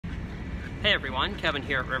Hey everyone, Kevin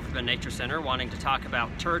here at Riverbend Nature Center wanting to talk about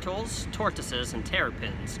turtles, tortoises, and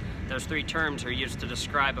terrapins. Those three terms are used to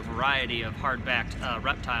describe a variety of hard-backed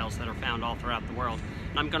reptiles that are found all throughout the world.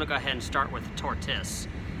 And I'm going to go ahead and start with the tortoise.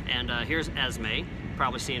 And here's Esme. You've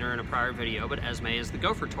probably seen her in a prior video, but Esme is the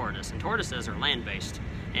gopher tortoise. And tortoises are land-based.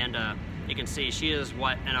 And you can see she is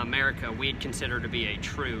what in America we'd consider to be a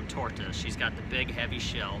true tortoise. She's got the big heavy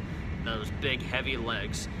shell, those big heavy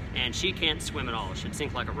legs, and she can't swim at all. She'd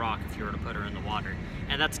sink like a rock if you were to put her in the water.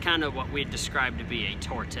 And that's kind of what we'd describe to be a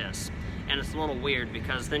tortoise. And it's a little weird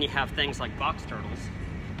because then you have things like box turtles,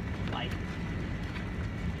 like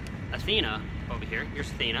Athena over here.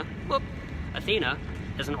 Here's Athena. Whoop. Athena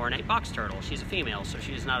is an ornate box turtle. She's a female, so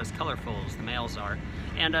she's not as colorful as the males are.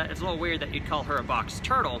 And it's a little weird that you'd call her a box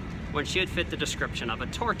turtle when she'd fit the description of a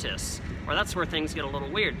tortoise. Or that's where things get a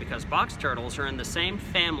little weird, because box turtles are in the same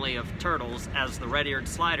family of turtles as the red-eared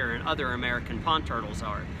slider and other American pond turtles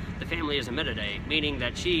are. The family is Amididae, meaning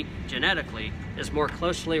that she genetically is more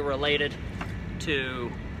closely related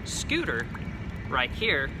to Scooter right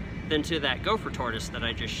here than to that gopher tortoise that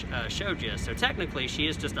I just showed you. So technically she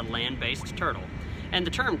is just a land-based turtle. And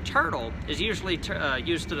the term turtle is usually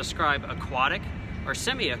used to describe aquatic or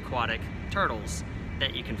semi-aquatic turtles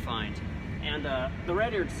that you can find. And the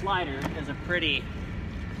red-eared slider is a pretty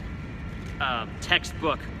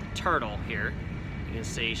textbook turtle here. You can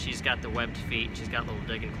see she's got the webbed feet, she's got little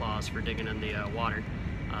digging claws for digging in the water.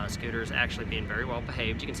 Scooter is actually being very well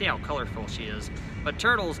behaved. You can see how colorful she is. But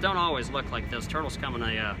turtles don't always look like this. Turtles come in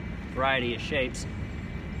a variety of shapes.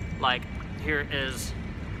 Like here is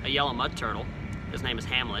a yellow mud turtle. His name is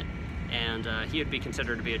Hamlet. And he would be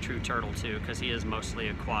considered to be a true turtle too, because he is mostly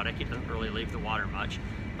aquatic. He doesn't really leave the water much,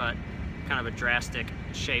 but kind of a drastic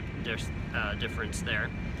shape difference there.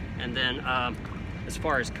 And then as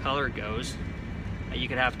far as color goes, you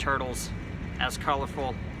could have turtles as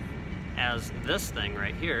colorful as this thing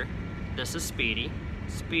right here. This is Speedy.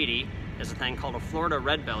 Speedy is a thing called a Florida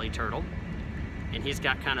red-bellied turtle, and he's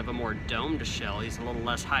got kind of a more domed shell. He's a little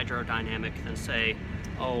less hydrodynamic than, say,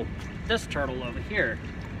 this turtle over here,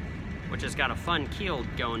 which has got a fun keel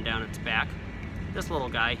going down its back. This little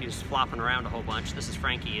guy who's flopping around a whole bunch, this is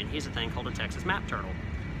Frankie, and he's a thing called a Texas map turtle.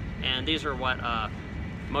 And these are what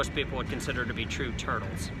most people would consider to be true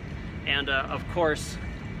turtles. And of course,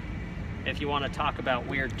 if you want to talk about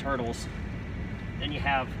weird turtles, then you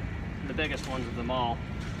have the biggest ones of them all,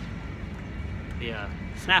 the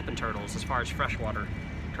snapping turtles, as far as freshwater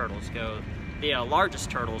turtles go. The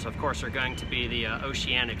largest turtles, of course, are going to be the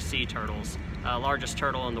oceanic sea turtles. Largest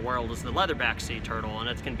turtle in the world is the leatherback sea turtle, and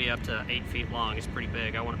it can be up to 8 feet long. It's pretty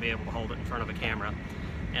big. I want to be able to hold it in front of a camera.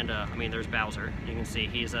 And I mean, there's Bowser. You can see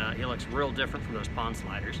he looks real different from those pond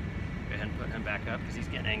sliders. Go ahead and put him back up because he's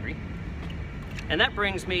getting angry. And that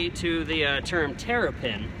brings me to the term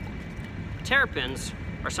terrapin. Terrapins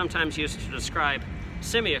are sometimes used to describe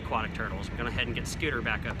semi-aquatic turtles. I'm going to go ahead and get Scooter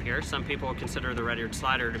back up here. Some people would consider the red-eared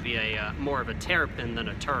slider to be more of a terrapin than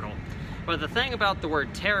a turtle. But the thing about the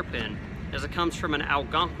word terrapin is it comes from an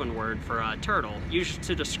Algonquin word for turtle, used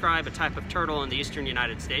to describe a type of turtle in the eastern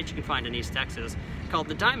United States. You can find in East Texas, called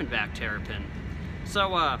the diamondback terrapin.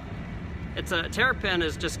 So terrapin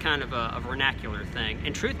is just kind of a vernacular thing.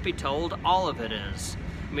 And truth be told, all of it is.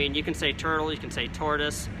 I mean, you can say turtle, you can say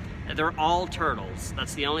tortoise. They're all turtles.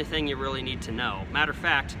 That's the only thing you really need to know. Matter of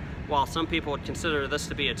fact, while some people would consider this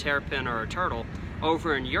to be a terrapin or a turtle,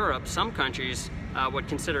 over in Europe, some countries would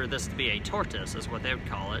consider this to be a tortoise, is what they would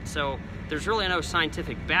call it. So there's really no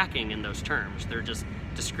scientific backing in those terms. They're just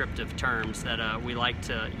descriptive terms that we like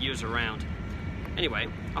to use around. Anyway,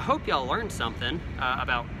 I hope y'all learned something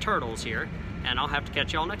about turtles here, and I'll have to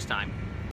catch y'all next time.